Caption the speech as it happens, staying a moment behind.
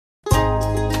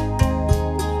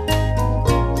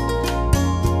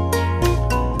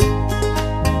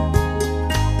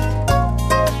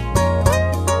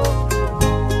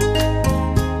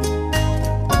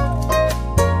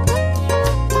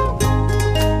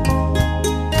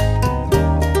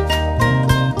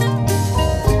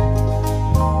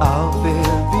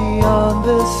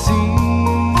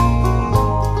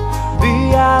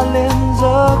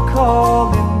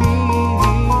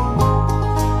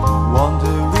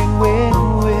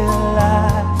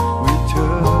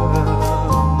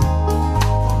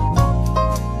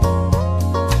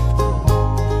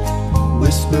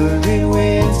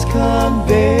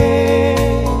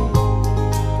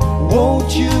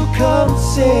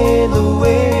sail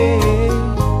away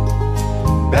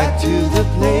back to the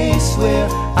place where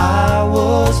I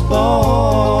was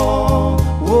born.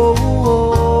 Whoa,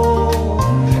 whoa.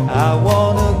 I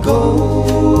wanna go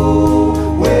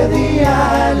where the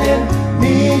island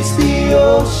meets the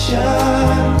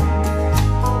ocean.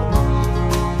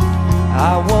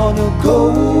 I wanna go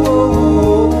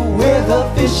where the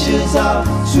fishes are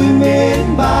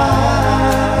swimming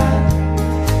by.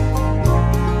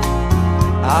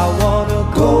 I wanna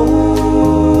go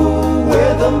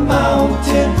where the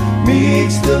mountain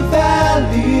meets the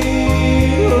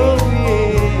valley. Oh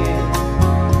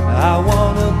yeah. I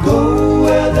wanna go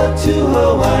where the two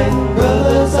Hawaiian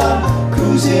brothers are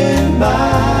cruising by.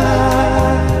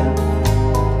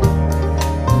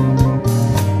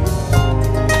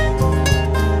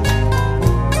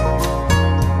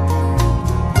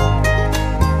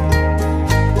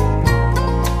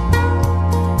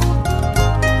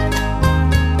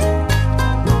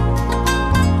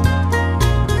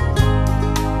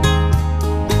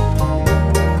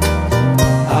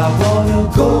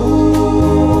 Go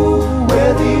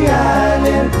where the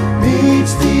island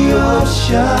meets the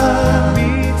ocean.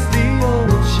 Meets the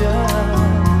ocean.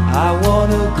 I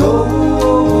wanna go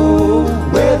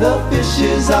where the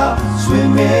fishes are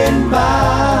swimming by.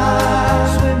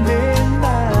 Swimming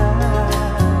by.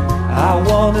 I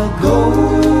wanna go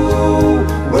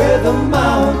where the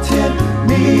mountain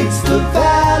meets the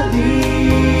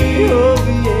valley. Oh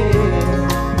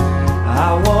yeah. I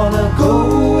wanna go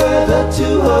where the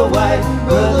two Hawaiian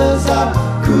brothers are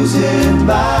cruising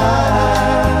by.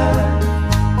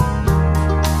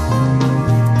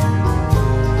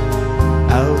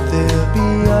 Out there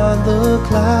beyond the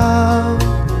clouds,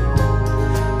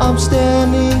 I'm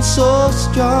standing so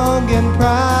strong and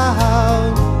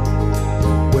proud,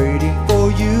 waiting for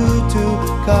you to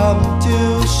come to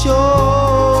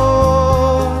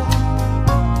shore.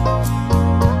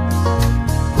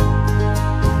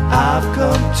 I've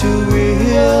come to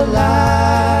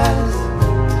realize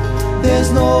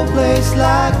there's no place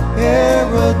like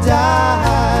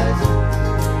paradise.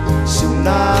 Soon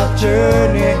I'll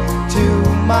journey to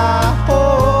my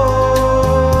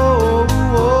home.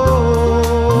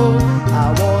 I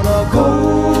wanna go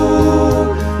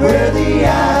where the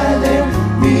island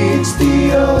meets the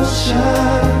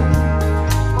ocean.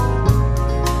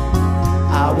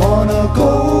 I wanna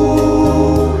go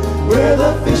where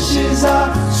the fishes are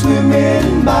swimming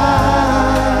by.